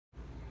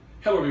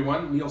Hello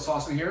everyone, Neal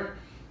here.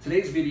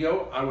 Today's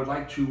video I would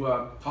like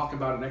to talk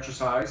about an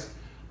exercise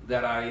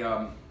that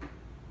I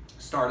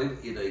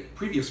started in a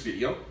previous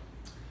video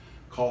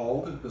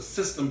called The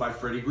System by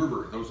Freddie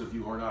Gruber. Those of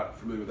you who are not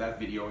familiar with that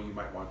video, you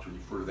might want to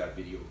refer to that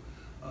video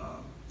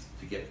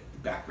to get the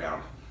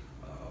background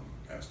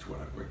as to what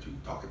I'm going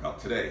to talk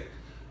about today.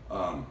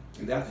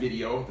 In that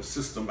video, The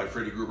System by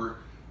Freddie Gruber,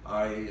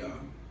 I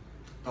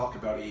talk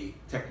about a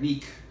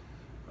technique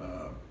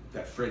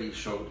that Freddie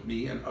showed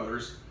me and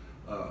others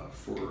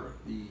for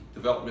the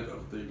development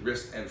of the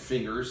wrist and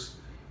fingers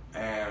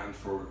and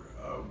for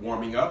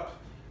warming up.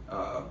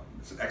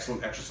 It's an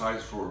excellent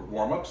exercise for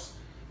warm-ups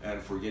and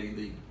for getting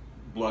the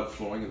blood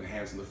flowing in the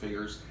hands and the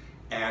fingers.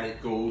 And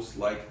it goes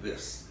like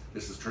this.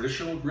 This is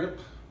traditional grip,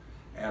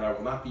 and I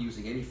will not be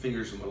using any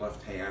fingers in the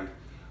left hand.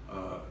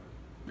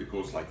 It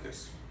goes like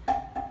this.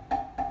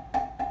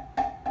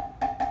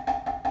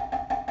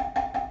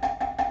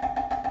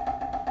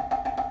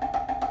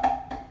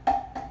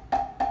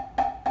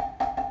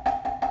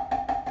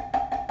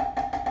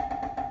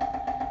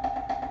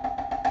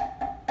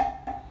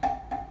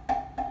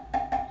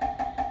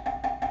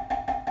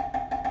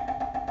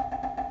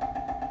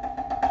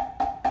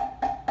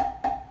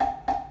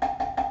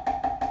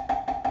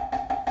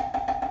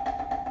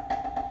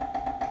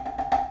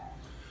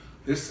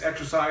 This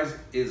exercise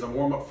is a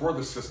warm-up for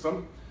the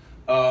system.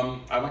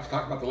 I'd like to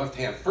talk about the left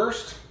hand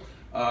first.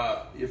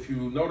 If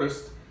you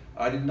noticed,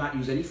 I did not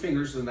use any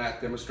fingers in that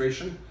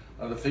demonstration.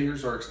 The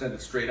fingers are extended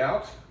straight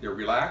out, they're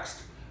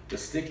relaxed. The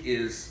stick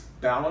is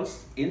balanced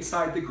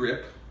inside the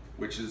grip,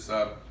 which is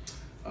the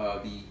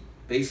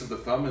base of the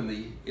thumb and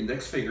the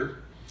index finger.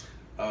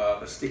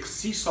 The stick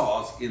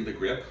seesaws in the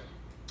grip.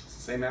 It's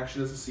the same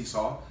action as a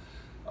seesaw.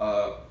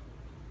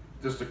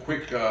 Just a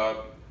quick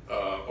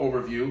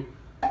overview.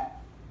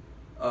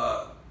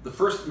 The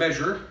first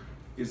measure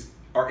is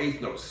our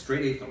eighth notes,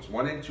 straight eighth notes,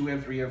 1 and 2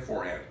 and 3 and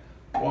 4 and.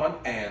 1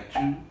 and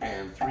 2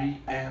 and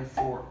 3 and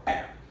 4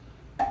 and.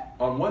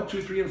 On 1,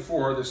 2, 3, and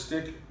 4, the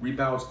stick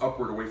rebounds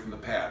upward away from the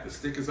pad. The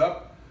stick is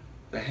up,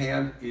 the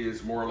hand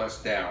is more or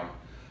less down.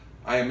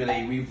 I am in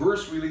a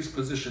reverse release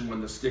position when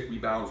the stick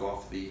rebounds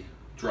off the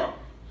drum.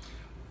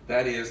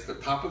 That is the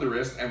top of the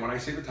wrist, and when I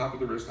say the top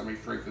of the wrist, I'm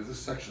referring to this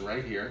section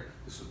right here.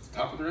 This is the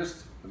top of the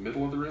wrist, the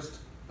middle of the wrist,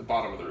 the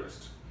bottom of the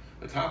wrist.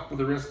 The top of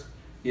the wrist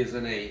is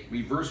in a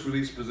reverse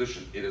release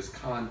position. It is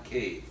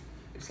concave.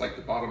 It's like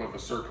the bottom of a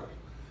circle.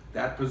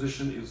 That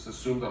position is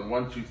assumed on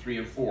 1, 2, 3,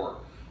 and 4.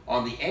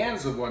 On the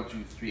ends of 1,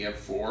 2, 3, and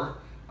 4,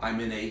 I'm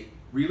in a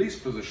release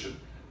position.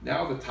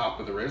 Now the top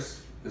of the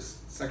wrist,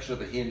 this section of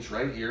the hinge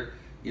right here,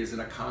 is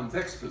in a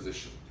convex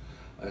position.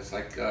 It's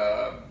like,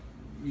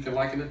 you can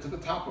liken it to the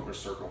top of a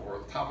circle or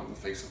the top of the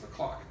face of the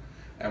clock.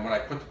 And when I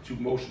put the two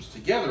motions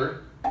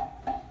together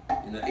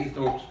in the eighth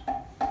note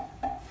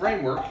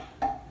framework,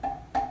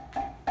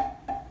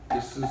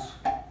 this is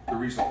the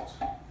result.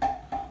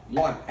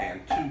 1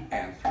 and 2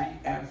 and 3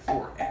 and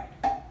 4 and.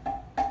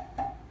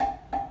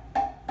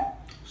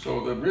 So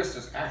the wrist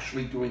is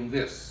actually doing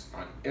this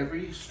on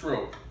every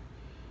stroke.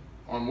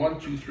 On 1,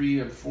 2,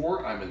 3, and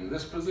 4, I'm in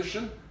this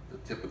position. The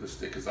tip of the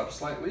stick is up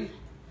slightly.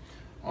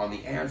 On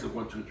the ends of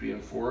 1, 2, 3,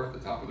 and 4, the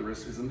top of the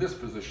wrist is in this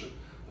position.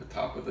 The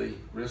top of the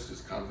wrist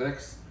is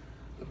convex.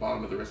 The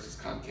bottom of the wrist is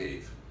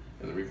concave.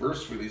 In the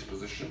reverse release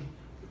position,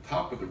 the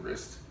top of the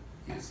wrist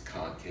is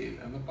concave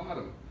and the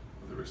bottom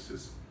of the wrist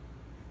is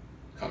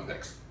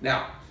convex.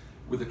 Now,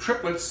 with the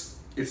triplets,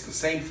 it's the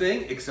same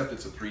thing, except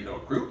it's a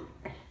 3-note group.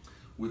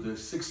 With the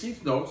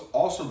 16th notes,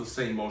 also the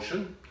same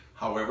motion.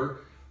 However,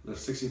 the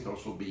 16th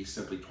notes will be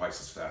simply twice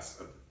as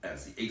fast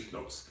as the 8th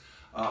notes.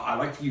 I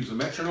like to use a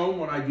metronome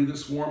when I do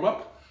this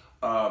warm-up.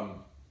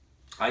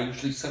 I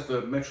usually set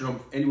the metronome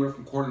anywhere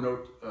from quarter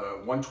note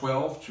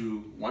 112 to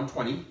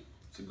 120.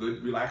 It's a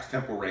good relaxed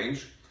tempo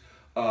range.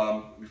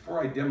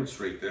 Before I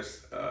demonstrate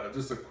this,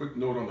 just a quick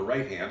note on the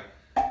right hand.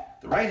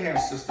 The right hand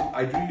system,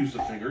 I do use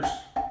the fingers.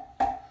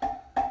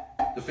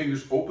 The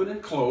fingers open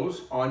and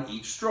close on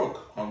each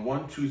stroke. On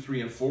 1, 2,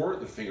 3, and 4,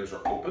 the fingers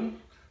are open.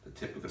 The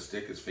tip of the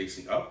stick is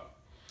facing up.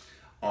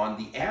 On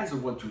the ends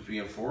of 1, 2, 3,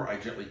 and 4, I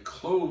gently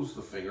close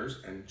the fingers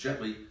and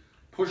gently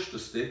push the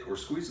stick or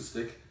squeeze the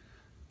stick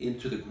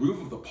into the groove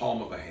of the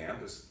palm of the hand,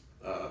 this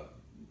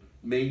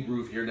main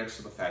groove here next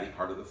to the fatty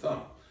part of the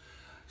thumb.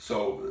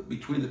 So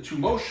between the two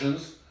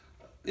motions,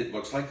 it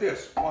looks like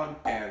this. 1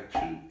 and 2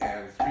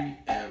 and 3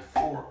 and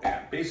 4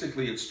 and.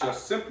 Basically, it's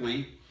just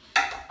simply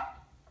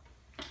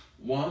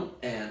 1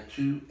 and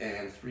 2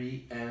 and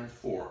 3 and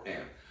 4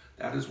 and.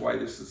 That is why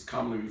this is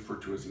commonly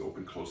referred to as the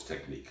open-close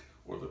technique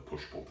or the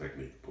push-pull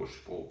technique.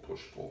 Push-pull,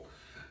 push-pull.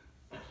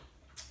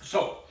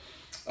 So,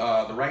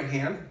 the right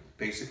hand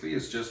basically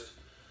is just,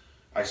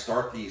 I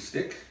start the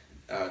stick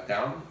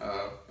down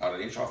about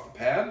an inch off the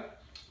pad.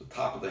 The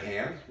top of the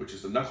hand, which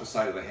is the knuckle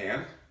side of the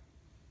hand,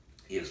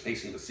 is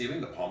facing the ceiling,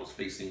 the palm is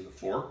facing the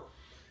floor.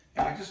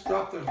 And I just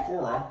drop the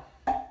forearm,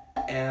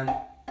 and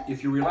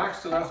if you're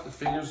relaxed enough, the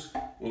fingers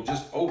will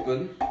just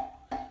open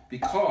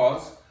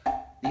because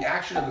the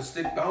action of the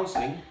stick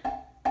bouncing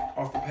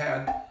off the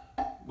pad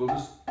will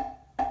just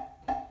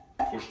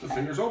push the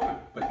fingers open,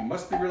 but you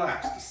must be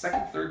relaxed. The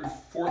second, third, and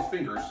fourth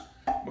fingers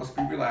must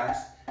be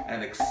relaxed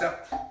and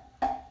accept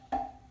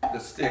the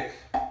stick,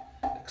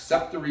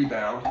 accept the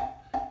rebound,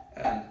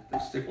 and the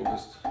stick will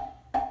just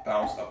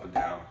bounce up and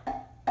down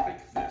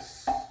like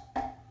this.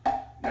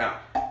 Now,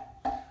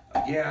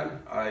 again,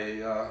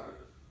 I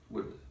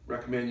would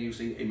recommend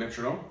using a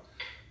metronome.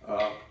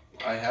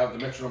 I have the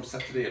metronome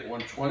set today at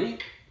 120.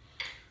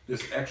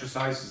 This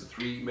exercise is a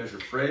 3-measure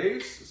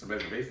phrase. It's a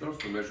measure of eighth notes,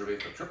 to a measure of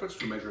eighth note triplets,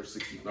 to a measure of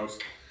 16th notes,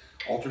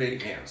 alternating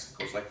hands.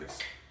 It goes like this.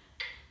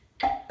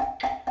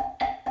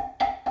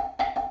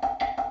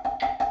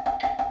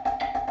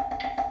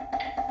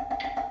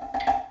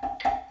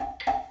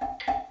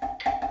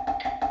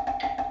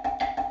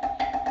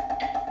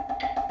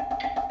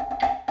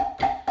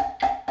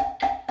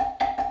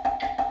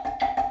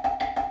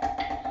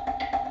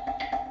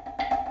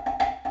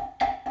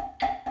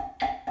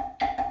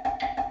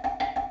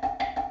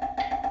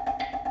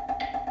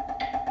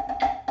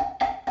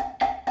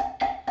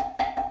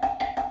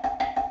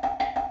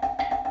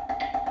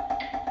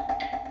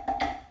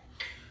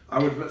 I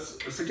would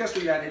suggest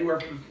doing that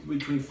anywhere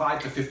between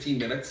 5 to 15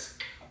 minutes.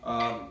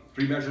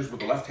 3 measures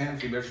with the left hand,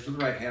 3 measures with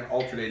the right hand,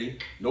 alternating.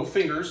 No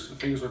fingers. The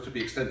fingers are to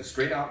be extended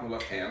straight out in the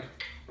left hand.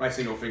 When I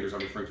say no fingers,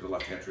 I'm referring to the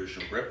left hand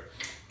traditional grip.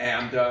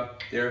 And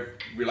they're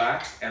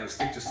relaxed, and the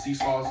stick just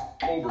seesaws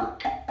over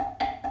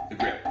the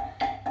grip.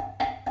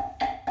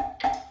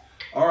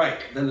 All right,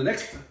 then the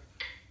next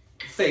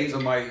phase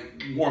of my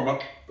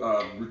warm-up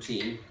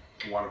routine,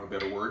 for want of a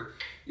better word,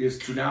 is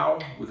to now,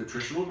 with the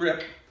traditional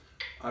grip,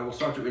 I will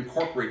start to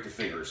incorporate the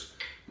fingers.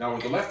 Now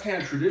with the left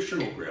hand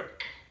traditional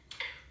grip,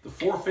 the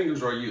 4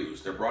 fingers are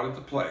used. They're brought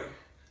into play.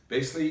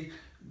 Basically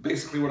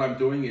what I'm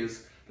doing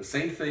is the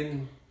same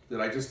thing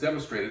that I just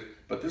demonstrated,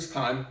 but this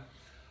time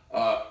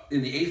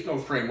in the eighth note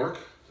framework,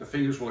 the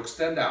fingers will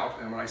extend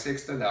out, and when I say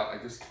extend out, I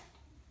just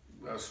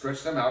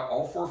stretch them out,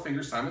 all 4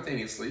 fingers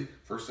simultaneously,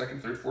 first,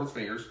 second, third, fourth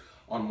fingers,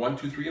 on 1,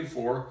 2, 3, and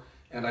 4,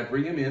 and I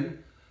bring them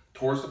in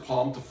towards the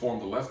palm to form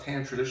the left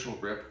hand traditional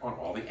grip on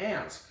all the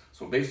ands.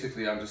 So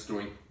basically I'm just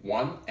doing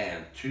 1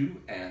 and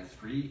 2 and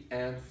 3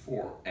 and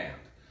 4 and.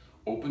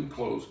 Open,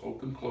 close,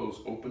 open, close,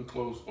 open,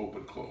 close,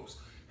 open, close.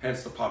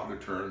 Hence the popular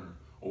term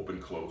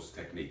open, close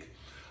technique.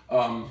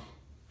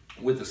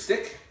 With the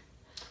stick,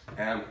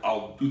 and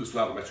I'll do this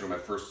without a metronome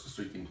at first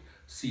so you can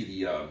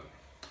see the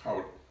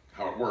how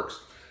it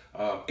works.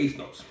 Eighth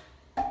notes.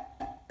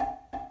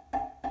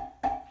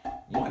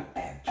 1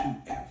 and 2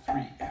 and 3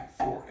 and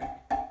 4 and.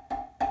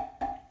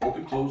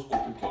 Open, close,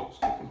 open, close,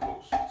 open,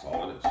 close. That's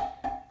all it is.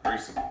 Very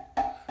simple.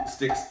 The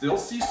stick still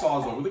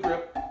seesaws over the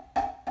grip.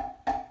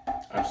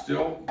 I'm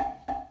still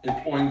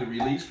employing the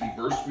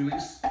reverse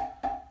release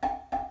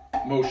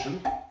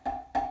motion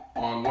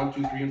on 1,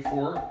 2, 3, and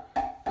 4.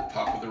 The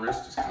top of the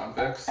wrist is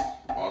convex, the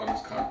bottom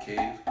is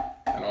concave,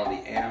 and on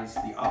the ands,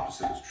 the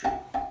opposite is true.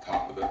 The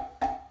top of the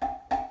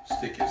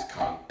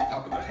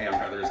top of the hand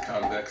rather is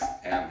convex,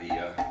 and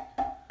the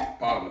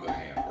bottom of the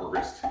hand or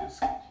wrist is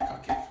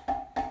concave.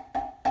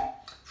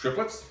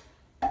 Triplets.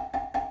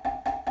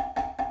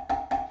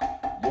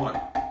 1,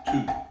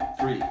 2,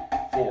 3,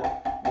 4,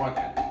 1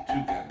 and 2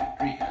 and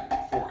 3 and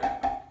 4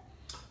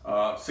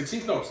 and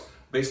 16th notes.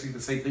 Basically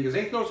the same thing as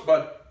eighth notes,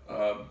 but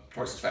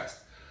twice as fast.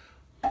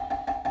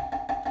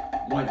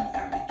 1 E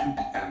and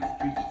 2 E and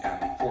 3 E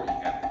and 4 E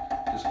and.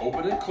 Just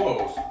open and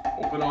close.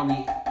 Open on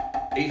the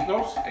eighth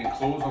notes and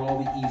close on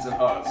all the E's and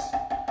U's.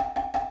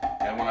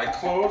 And when I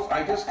close,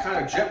 I just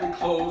kind of gently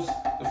close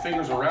the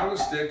fingers around the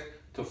stick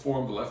to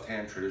form the left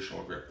hand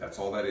traditional grip. That's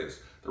all that is.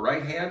 The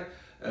right hand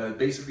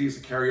basically is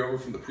a carryover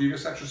from the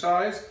previous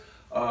exercise.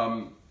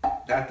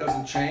 That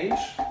doesn't change.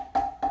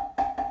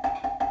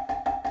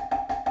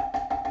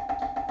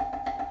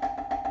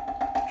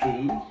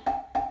 Two,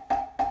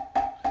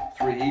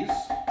 threes,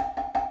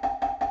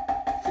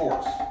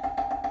 fours.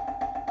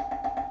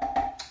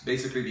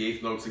 Basically the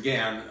eighth notes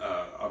again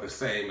are the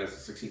same as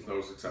the 16th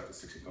notes, except the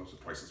 16th notes are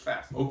twice as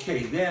fast.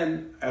 Okay,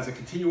 then as a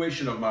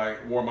continuation of my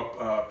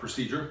warm-up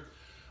procedure,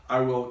 I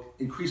will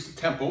increase the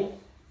tempo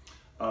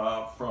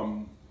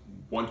from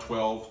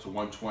 112 to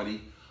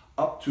 120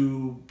 up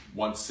to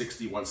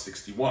 160,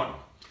 161.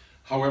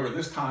 However,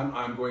 this time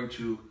I'm going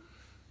to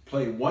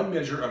play 1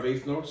 measure of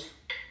eighth notes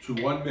to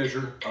 1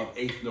 measure of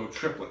eighth note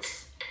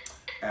triplets.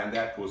 And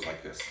that goes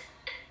like this.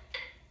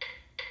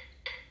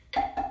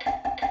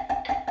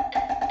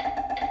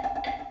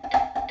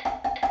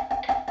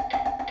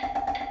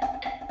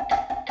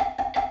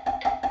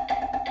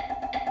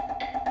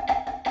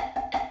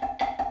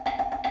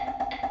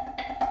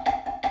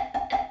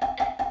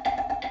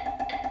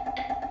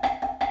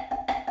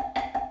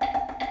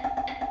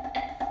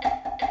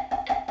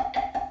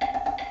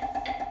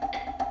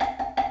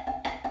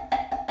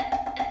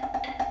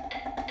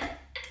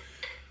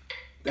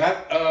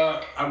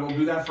 I will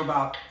do that for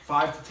about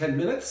 5 to 10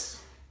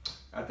 minutes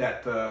at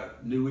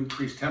that new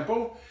increased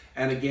tempo.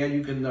 And again,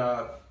 you can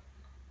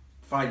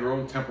find your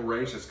own tempo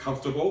range that's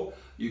comfortable.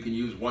 You can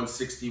use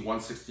 160,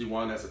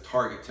 161 as a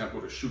target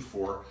tempo to shoot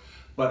for.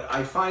 But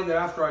I find that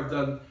after I've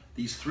done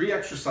these 3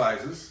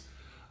 exercises,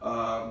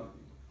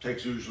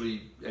 takes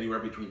usually anywhere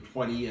between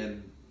 20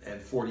 and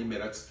 40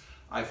 minutes.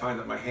 I find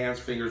that my hands,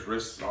 fingers,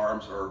 wrists,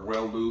 arms are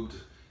well lubed,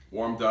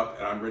 warmed up,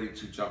 and I'm ready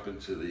to jump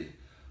into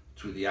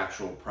the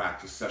actual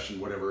practice session,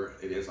 whatever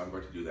it is I'm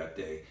going to do that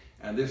day.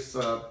 And this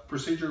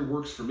procedure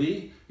works for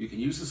me. You can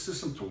use the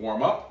system to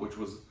warm up, which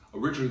was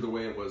originally the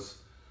way it was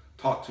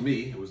taught to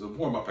me. It was a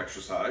warm-up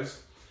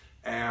exercise,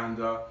 and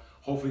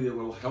hopefully it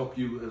will help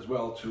you as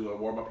well to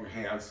warm up your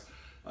hands,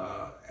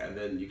 and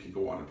then you can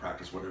go on and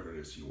practice whatever it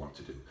is you want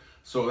to do.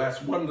 So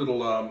that's one little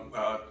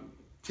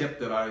tip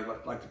that I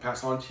like to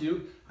pass on to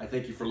you. I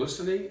thank you for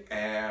listening,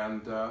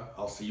 and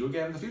I'll see you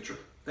again in the future.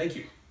 Thank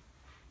you.